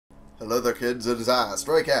Hello there kids, it is I,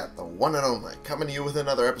 Stray Cat, the one and only, coming to you with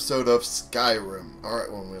another episode of Skyrim.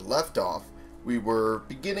 Alright, when we left off, we were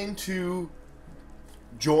beginning to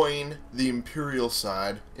join the Imperial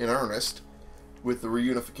side in earnest with the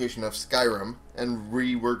reunification of Skyrim, and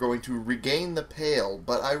we were going to regain the Pale,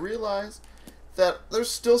 but I realized that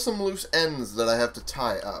there's still some loose ends that I have to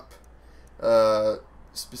tie up.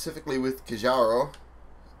 Specifically with Kijaro,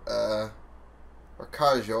 or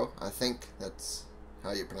Kajo, I think that's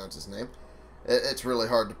how you pronounce his name. It's really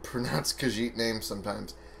hard to pronounce Khajiit names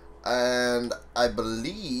sometimes. And I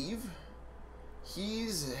believe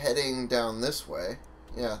he's heading down this way.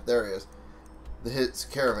 Yeah, there he is. His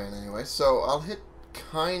caravan anyway. So I'll hit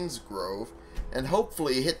Kynes Grove and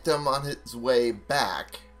hopefully hit them on his way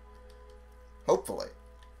back. Hopefully.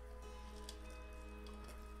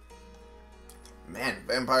 Man,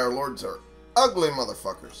 vampire lords are ugly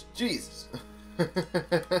motherfuckers. Jesus.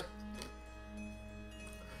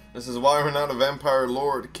 This is why we're not a vampire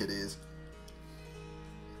lord, kiddies.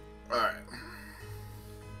 Alright.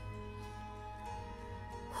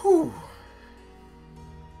 Whew.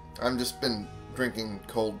 I've just been drinking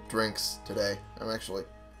cold drinks today. I'm actually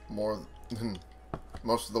more than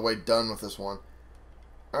most of the way done with this one.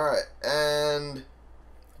 Alright, and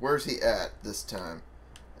where's he at this time?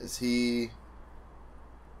 Is he...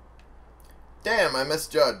 Damn, I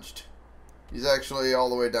misjudged. He's actually all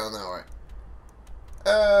the way down that way.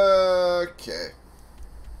 Okay.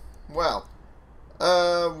 Well,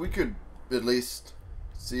 we could at least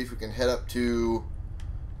see if we can head up to,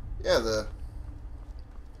 head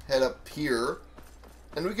up here,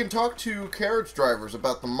 and we can talk to carriage drivers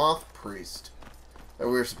about the Moth Priest that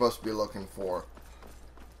we were supposed to be looking for.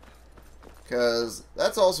 Because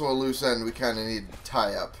that's also a loose end we kind of need to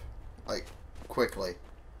tie up, like, quickly.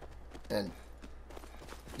 And,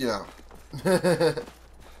 you know,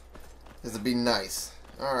 this would be nice.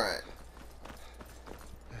 Alright.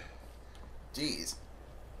 Jeez.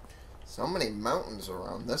 So many mountains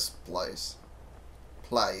around this place.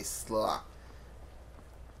 I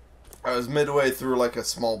was midway through like a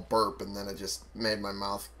small burp and then it just made my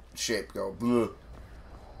mouth shape go bleh.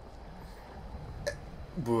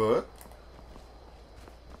 What?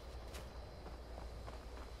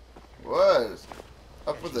 What is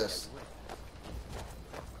up with this?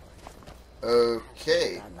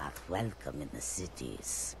 Okay. We are not welcome in the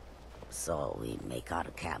cities, so we make our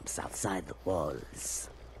camps outside the walls.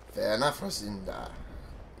 Fair enough, Rosinda.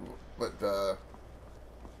 But,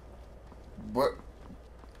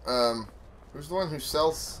 who's the one who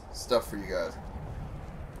sells stuff for you guys?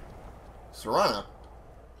 Serana?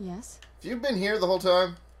 Yes? Have you been here the whole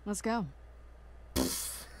time? Let's go.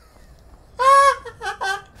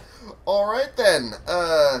 Alright then,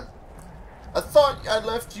 I thought I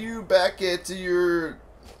left you back at your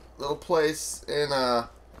little place in,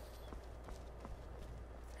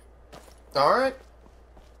 Alright.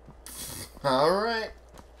 Alright.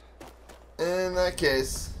 In that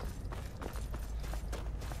case.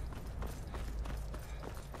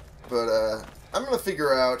 But, I'm gonna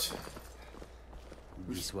figure out...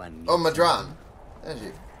 This one. Oh, Madran.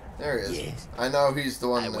 There he is. Yes. I know he's the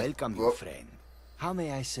one I that... welcome you, friend. How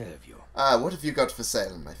may I serve you? What have you got for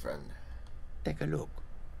sale, my friend? Take a look.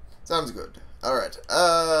 Sounds good. Alright,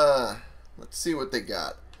 let's see what they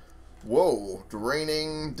got. Whoa,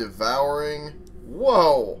 draining, devouring.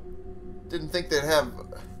 Whoa! Didn't think they'd have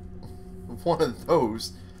one of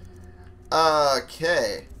those.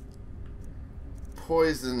 Okay.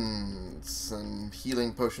 Poisons and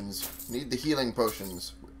healing potions. Need the healing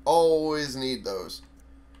potions. Always need those.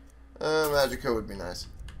 Magica would be nice.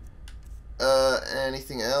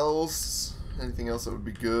 Anything else? Anything else that would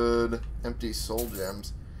be good? Empty soul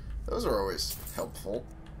gems. Those are always helpful.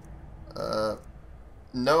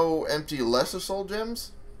 No empty lesser soul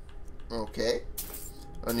gems? Okay.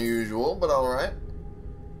 Unusual, but alright.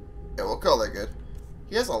 Yeah, we'll call that good.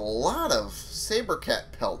 He has a lot of saber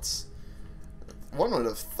cat pelts. One would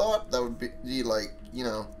have thought that would be like, you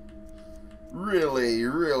know, really,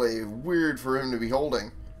 really weird for him to be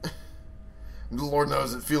holding. Lord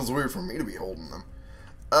knows it feels weird for me to be holding them.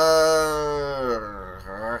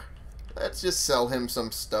 Let's just sell him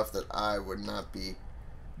some stuff that I would not be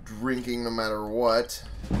drinking no matter what.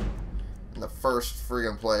 In the first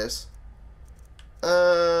friggin' place.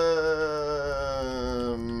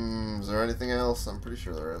 Is there anything else? I'm pretty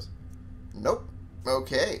sure there is. Nope.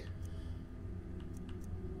 Okay.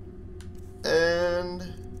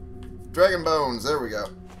 And... Dragon Bones, there we go.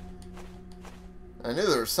 I knew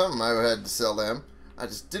there was something I had to sell them. I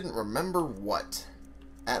just didn't remember what.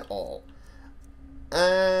 At all.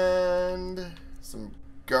 And some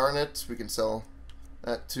garnet. We can sell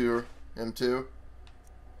that to him too.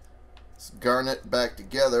 Let's garnet back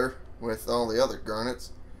together with all the other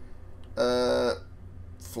garnets.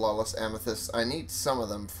 Flawless amethysts. I need some of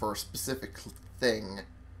them for a specific thing.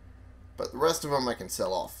 But the rest of them I can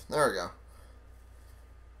sell off. There we go.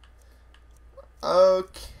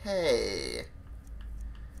 Okay.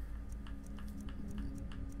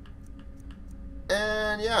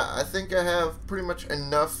 And yeah, I think I have pretty much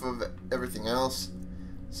enough of everything else.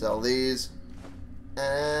 Sell these.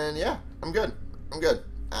 And yeah, I'm good. I'm good.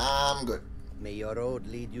 I'm good. May your road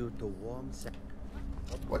lead you to warm sand.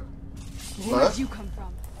 What? Where did you come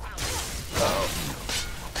from? Oh.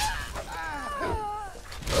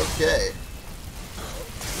 Okay.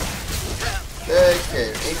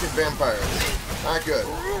 Okay, ancient vampires. Not good.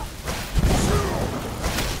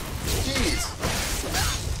 Jeez.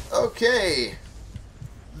 Okay.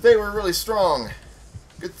 They were really strong.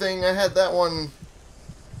 Good thing I had that one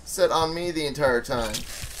set on me the entire time.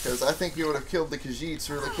 Because I think you would have killed the Khajiits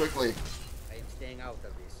really quickly. I'm staying out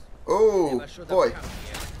of this. Oh, boy.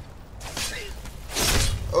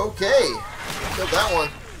 Okay. Killed that one.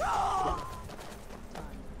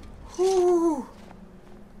 Whew.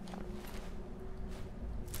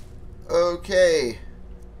 Okay.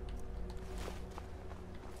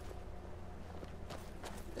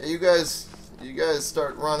 Hey, you guys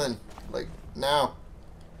start running, like, now.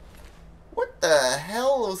 What the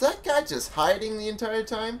hell? Was that guy just hiding the entire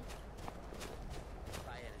time?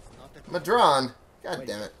 Madron. God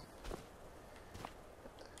damn it.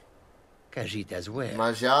 Khajiit as well.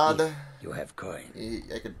 Majad. You have coin.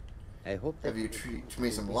 I could I hope have you teach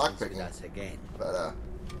me some lockpicking. Again. But,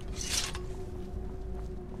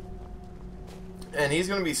 and he's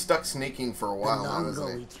gonna be stuck sneaking for a while The now, longer isn't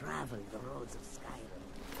he? we travel the roads of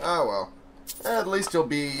Skyrim. Oh well. At least he'll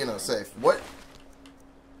be, you know, safe. What?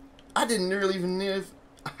 I didn't really even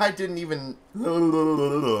I didn't even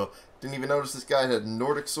notice this guy had a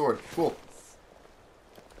Nordic sword. Cool.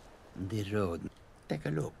 The road. Take a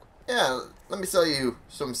look. Yeah, let me sell you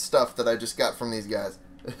some stuff that I just got from these guys.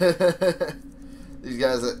 These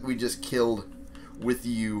guys that we just killed with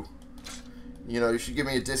you. You know, you should give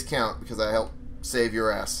me a discount because I helped save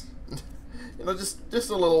your ass. You know, just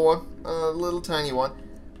a little one. A little tiny one.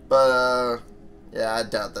 But, yeah, I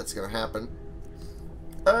doubt that's gonna happen.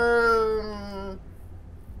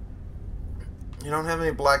 You don't have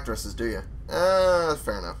any black dresses, do you?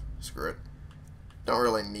 Fair enough. Screw it. Don't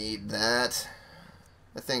really need that.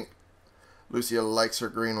 I think Lucia likes her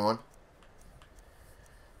green one.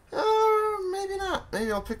 Maybe not.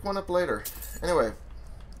 Maybe I'll pick one up later. Anyway,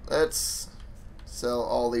 let's sell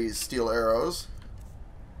all these steel arrows.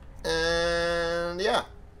 And yeah,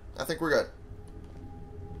 I think we're good.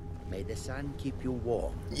 May the sun keep you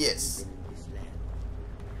warm. Yes. In this land.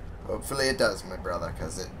 Hopefully it does, my brother,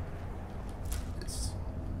 because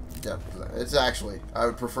it's actually, I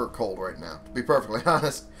would prefer cold right now, to be perfectly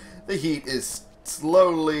honest. The heat is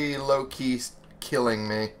slowly, low-key killing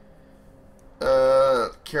me.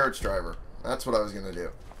 Carriage driver. That's what I was going to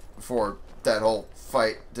do before that whole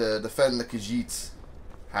fight to defend the Khajiits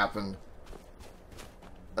happened.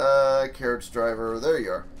 Carriage driver, there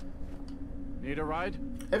you are. Need a ride?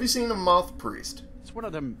 Have you seen a Moth Priest? It's one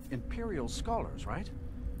of them Imperial scholars, right?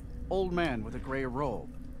 Old man with a gray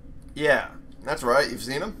robe. Yeah, that's right. You've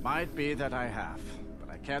seen him? Might be that I have, but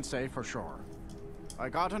I can't say for sure. I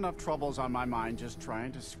got enough troubles on my mind just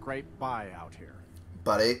trying to scrape by out here.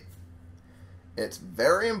 Buddy, it's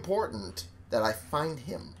very important that I find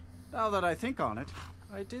him. Now that I think on it,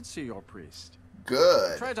 I did see your priest.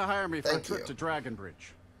 Good. He tried to hire me for Thank a trip you. to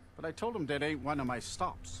Dragonbridge, but I told him that ain't one of my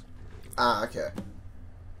stops. Ah, okay.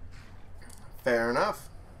 Fair enough.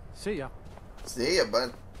 See ya. See ya,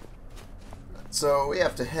 bud. So we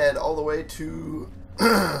have to head all the way to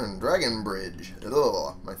Dragonbridge.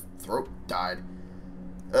 Ugh, my throat died.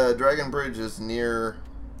 Dragonbridge is near,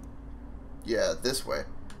 yeah, this way.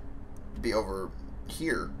 Be over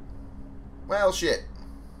here. Well, shit.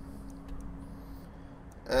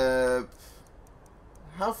 How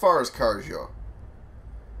far is Carjo?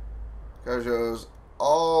 Carjo's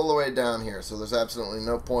all the way down here, so there's absolutely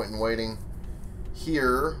no point in waiting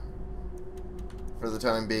here for the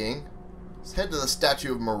time being. Let's head to the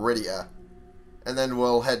Statue of Meridia, and then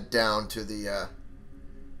we'll head down to the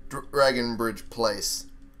Dragonbridge place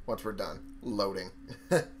once we're done loading.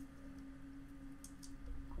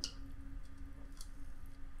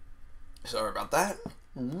 Sorry about that.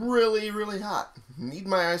 Really, really hot. Need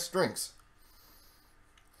my iced drinks.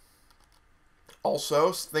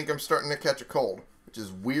 Also, think I'm starting to catch a cold, which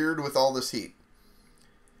is weird with all this heat.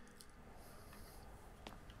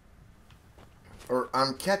 Or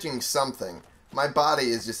I'm catching something. My body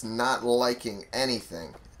is just not liking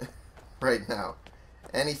anything right now.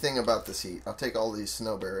 anything about this heat. I'll take all these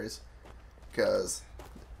snowberries, because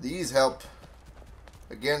these help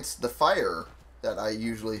against the fire that I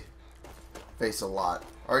usually face a lot.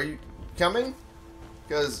 Are you coming?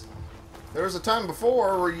 Because there was a time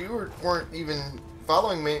before where you weren't even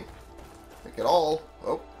following me, like, at all.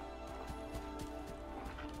 Oh.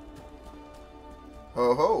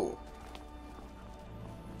 Ho ho.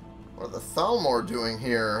 What are the Thalmor doing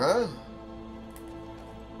here, huh?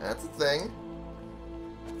 That's a thing.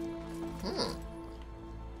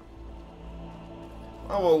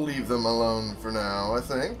 I will leave them alone for now, I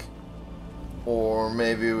think. Or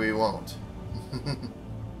maybe we won't.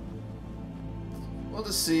 We'll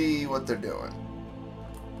just see what they're doing.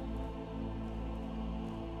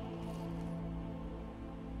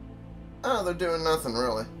 Oh, they're doing nothing,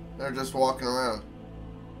 really. They're just walking around.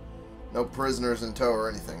 No prisoners in tow or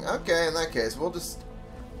anything. Okay, in that case, we'll just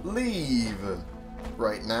leave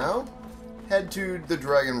right now. Head to the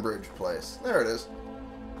Dragon Bridge place. There it is.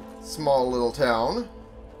 Small little town.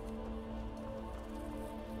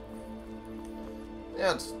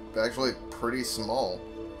 Yeah, it's actually pretty small.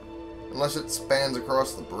 Unless it spans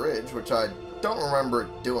across the bridge, which I don't remember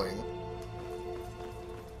it doing.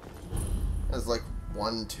 It's like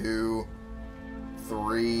 1, 2,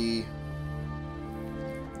 3,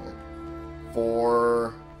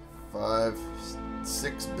 4, 5,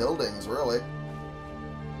 6 buildings, really.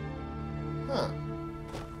 Huh.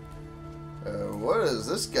 What is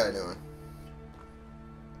this guy doing?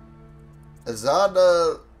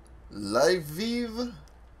 Azada Laiviv?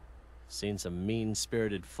 Seen some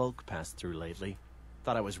mean-spirited folk pass through lately.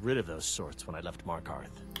 Thought I was rid of those sorts when I left Markarth.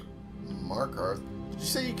 Markarth? Did you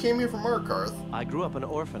say you came here from Markarth? I grew up an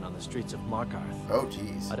orphan on the streets of Markarth. Oh,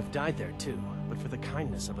 jeez. I'd have died there too, but for the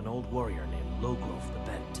kindness of an old warrior named Logrove the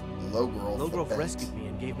Bent. Logrove rescued me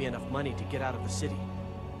and gave me enough money to get out of the city.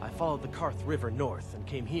 I followed the Karth River north and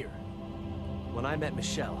came here. When I met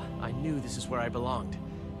Michelle, I knew this is where I belonged.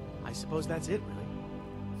 I suppose that's it,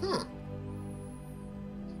 really.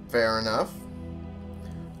 Fair enough.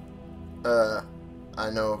 I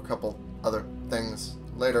know a couple other things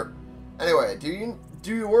later. Anyway, do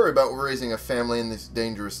you worry about raising a family in these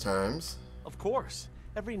dangerous times? Of course.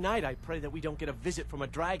 Every night I pray that we don't get a visit from a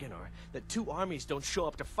dragon or that 2 armies don't show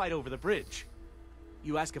up to fight over the bridge.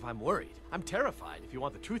 You ask if I'm worried. I'm terrified, if you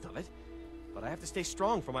want the truth of it. But I have to stay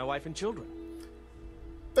strong for my wife and children.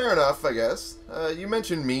 Fair enough, I guess. You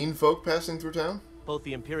mentioned mean folk passing through town? Both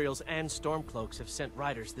the Imperials and Stormcloaks have sent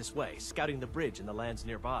riders this way, scouting the bridge and the lands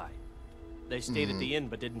nearby. They stayed at the inn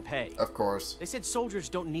but didn't pay. Of course. They said soldiers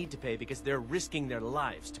don't need to pay because they're risking their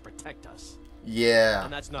lives to protect us. Yeah.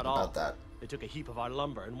 And that's not all. about that. They took a heap of our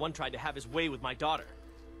lumber, and one tried to have his way with my daughter.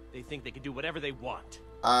 They think they can do whatever they want.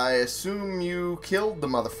 I assume you killed the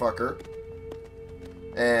motherfucker.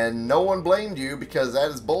 And no one blamed you because that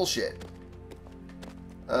is bullshit.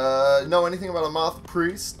 Know anything about a Moth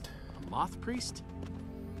Priest? A Moth Priest?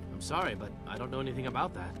 I'm sorry, but I don't know anything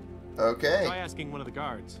about that. Okay. Try asking one of the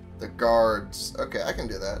guards. The guards. Okay, I can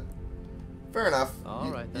do that. Fair enough.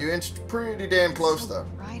 Alright. You inched pretty damn close, though.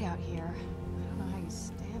 Right out here. I don't know how you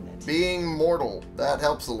stand it. Being mortal, that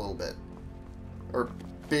helps a little bit. Or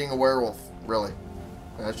being a werewolf, really.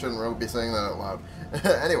 I shouldn't really be saying that out loud.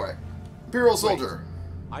 Anyway, Imperial Soldier.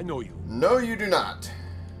 I know you. No, you do not.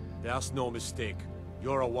 There's no mistake.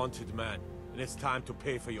 You're a wanted man, and it's time to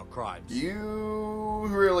pay for your crimes. You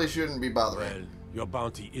really shouldn't be bothering. Well, your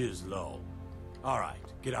bounty is low. All right,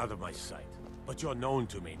 get out of my sight. But you're known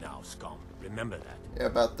to me now, scum. Remember that. Yeah,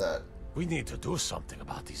 about that. We need to do something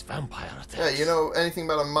about these vampire attacks. Yeah, you know anything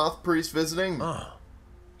about a Moth Priest visiting? Ah,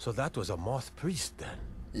 so that was a Moth Priest then?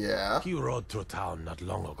 Yeah. He rode through town not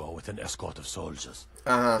long ago with an escort of soldiers.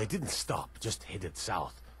 Uh-huh. They didn't stop, just headed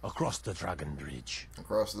south, across the Dragon Bridge.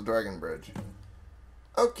 Across the Dragon Bridge.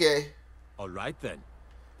 Okay. All right then.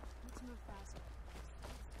 Let's move faster.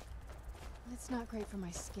 It's not great for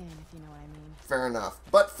my skin, if you know what I mean. Fair enough.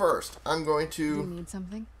 But first, I'm going Do you to need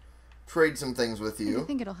something? trade some things with I you.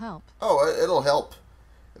 think it'll help. Oh, it'll help.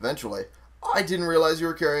 Eventually. I didn't realize you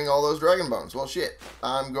were carrying all those dragon bones. Well, shit.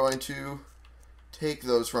 I'm going to take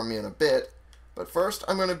those from you in a bit. But first,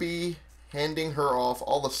 I'm going to be handing her off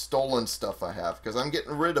all the stolen stuff I have. Because I'm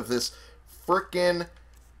getting rid of this frickin'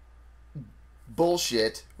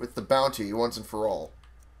 bullshit with the bounty once and for all.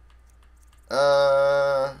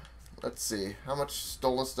 Let's see. How much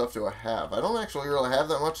stolen stuff do I have? I don't actually really have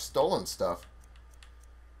that much stolen stuff.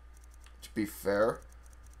 To be fair.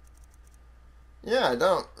 Yeah, I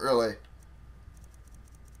don't really.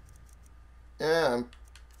 Yeah, I'm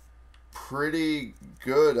pretty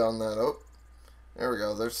good on that. Oh, there we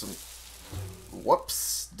go. There's some...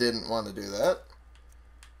 Whoops. Didn't want to do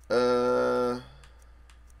that.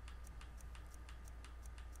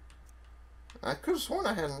 I could have sworn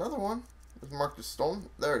I had another one. It's marked as stolen.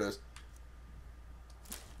 There it is.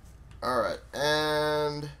 Alright,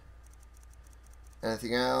 and...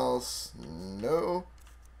 anything else? No.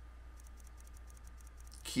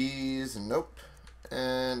 Keys? Nope.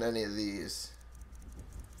 And any of these?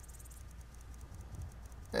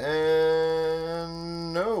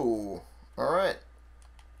 And... no. Alright.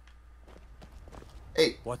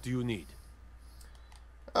 Hey. What do you need?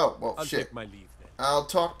 Oh, well, I'll shit. take my leave then. I'll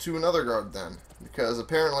talk to another guard then, because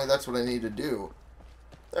apparently that's what I need to do.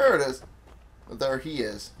 There it is. There he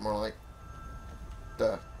is, more like.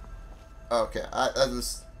 Duh. Okay, I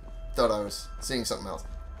just thought I was seeing something else.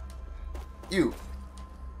 You.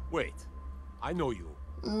 Wait, I know you.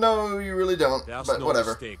 No, you really don't, There's but no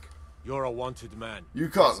whatever. mistake. You're a wanted man. You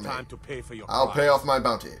caught It's me. time to pay for your I'll crimes. pay off my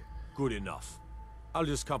bounty. Good enough. I'll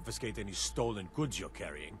just confiscate any stolen goods you're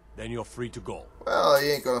carrying. Then you're free to go. Well,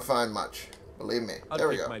 you ain't gonna find much. Believe me. I'll There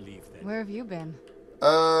we take go. my leave then. Where have you been?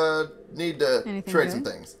 Need to Anything trade good? some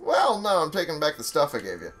things. Well, no, I'm taking back the stuff I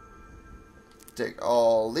gave you. Take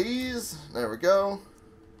all these. There we go.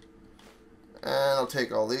 And I'll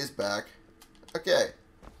take all these back. Okay.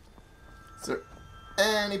 Is there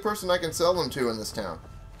any person I can sell them to in this town?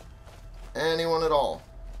 Anyone at all?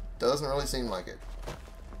 Doesn't really seem like it.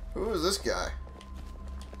 Who is this guy?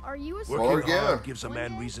 Are you a Well, Working yeah. hard gives a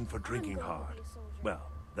man reason for drinking hard. Well,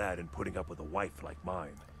 that and putting up with a wife like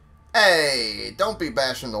mine. Hey, don't be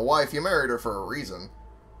bashing the wife. You married her for a reason.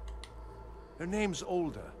 Her name's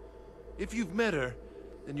Olda. If you've met her,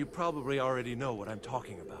 then you probably already know what I'm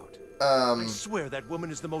talking about. I swear that woman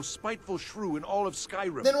is the most spiteful shrew in all of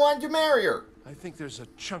Skyrim. Then why'd you marry her? I think there's a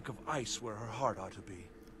chunk of ice where her heart ought to be.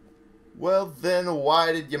 Well, then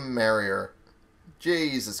why did you marry her?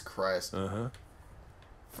 Jesus Christ. Uh-huh.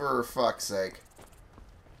 For fuck's sake.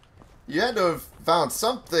 You had to have found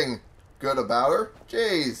something good about her.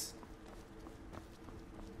 Jeez.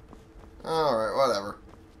 Alright, whatever.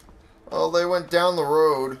 Well, they went down the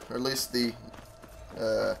road, or at least the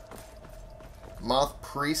Moth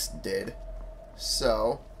Priest did.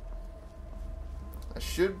 So, I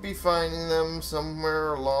should be finding them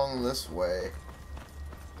somewhere along this way.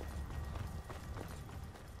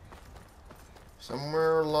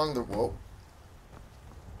 Somewhere along the... whoa.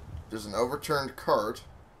 There's an overturned cart.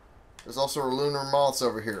 There's also a lunar moths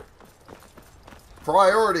over here.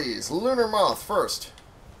 Priorities. Lunar moth first.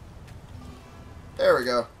 There we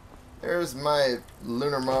go. There's my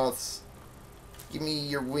lunar moths. Give me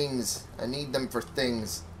your wings. I need them for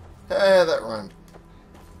things. Hey, that rhymed.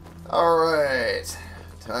 Alright.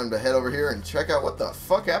 Time to head over here and check out what the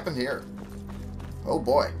fuck happened here. Oh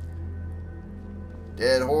boy.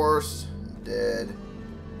 Dead horse. Dead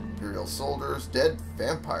Imperial soldiers. Dead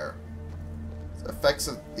vampire. Effects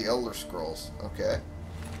of the Elder Scrolls. Okay.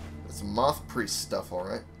 That's Moth Priest stuff,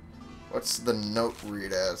 alright. What's the note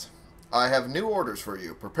read as? I have new orders for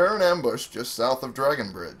you. Prepare an ambush just south of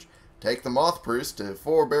Dragonbridge. Take the Moth Priest to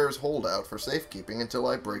Forebear's Holdout for safekeeping until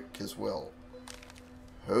I break his will.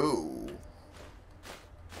 Oh.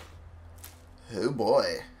 Oh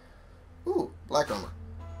boy. Ooh, black armor.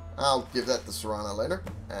 I'll give that to Serana later.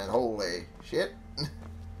 And holy shit.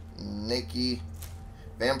 Naked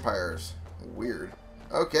vampires. Weird.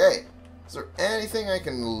 Okay. Is there anything I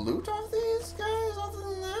can loot off these guys other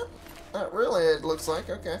than that? Not really, it looks like.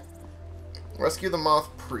 Okay. Rescue the Moth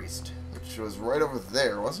Priest, which was right over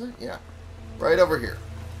there, wasn't it? Yeah. Right over here.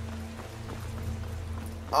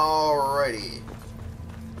 Alrighty.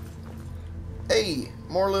 Hey,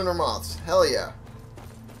 more lunar moths. Hell yeah.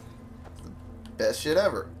 The best shit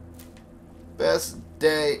ever. Best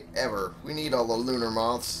day ever. We need all the lunar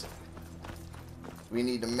moths. We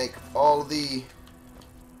need to make all the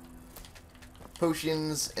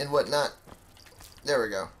potions and whatnot. There we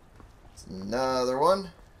go. There's another one.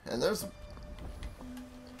 And there's...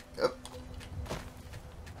 oh.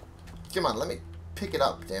 Come on, let me pick it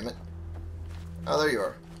up, damn it. Oh, there you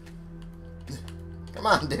are. Come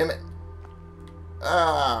on, damn it.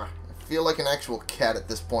 Ah, I feel like an actual cat at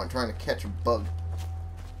this point, trying to catch a bug.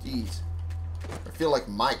 Jeez. I feel like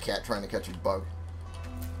my cat trying to catch a bug.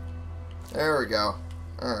 There we go.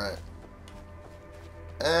 Alright.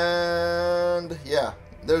 And, yeah.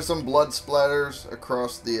 There's some blood splatters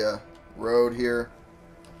across the road here.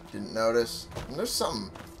 Didn't notice. And there's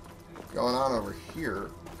something going on over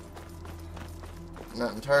here.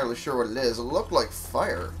 Not entirely sure what it is. It looked like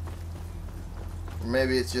fire. Or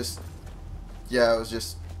maybe it's just... yeah, it was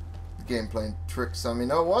just the game playing tricks on me.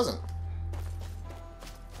 No, it wasn't.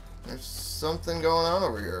 There's something going on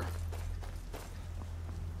over here.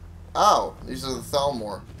 Oh, these are the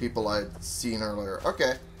Thalmor people I'd seen earlier.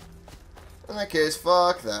 Okay. In that case,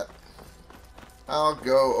 fuck that. I'll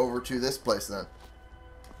go over to this place then.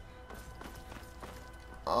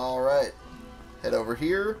 Alright. Head over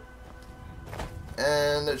here.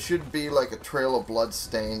 And it should be like a trail of blood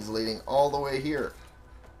stains leading all the way here.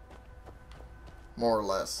 More or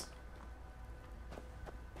less.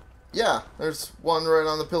 Yeah, there's one right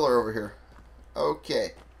on the pillar over here.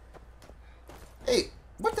 Okay. Hey,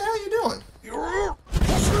 what the hell are you doing?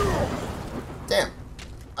 Damn.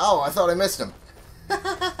 Oh, I thought I missed him.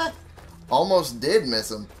 Almost did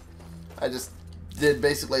miss him. I just did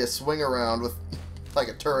basically a swing around with like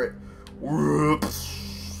a turret.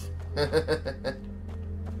 Whoops.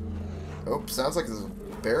 Oh, sounds like there's a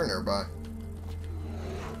bear nearby.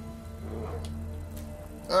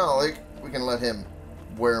 Oh, like, we can let him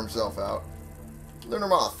wear himself out. Lunar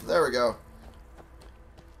Moth, there we go.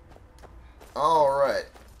 Alright.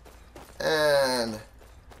 And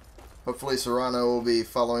hopefully Serana will be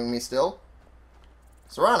following me still.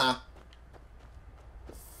 Serana?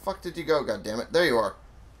 The fuck did you go, goddammit? There you are.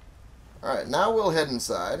 Alright, now we'll head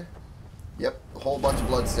inside. Yep, a whole bunch of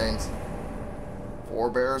bloodstains. 4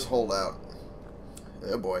 bears holdout.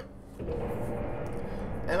 Oh boy.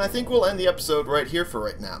 And I think we'll end the episode right here for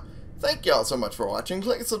right now. Thank y'all so much for watching.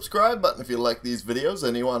 Click the subscribe button if you like these videos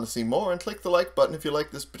and you want to see more, and click the like button if you like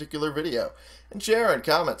this particular video. And share and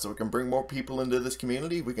comment so we can bring more people into this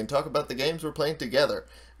community. We can talk about the games we're playing together.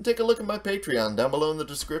 And take a look at my Patreon down below in the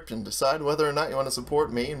description. Decide whether or not you want to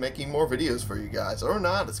support me in making more videos for you guys, or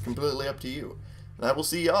not. It's completely up to you. And I will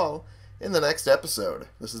see y'all in the next episode.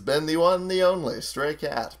 This has been the one, the only Stray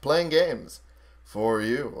Cat, playing games for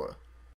you.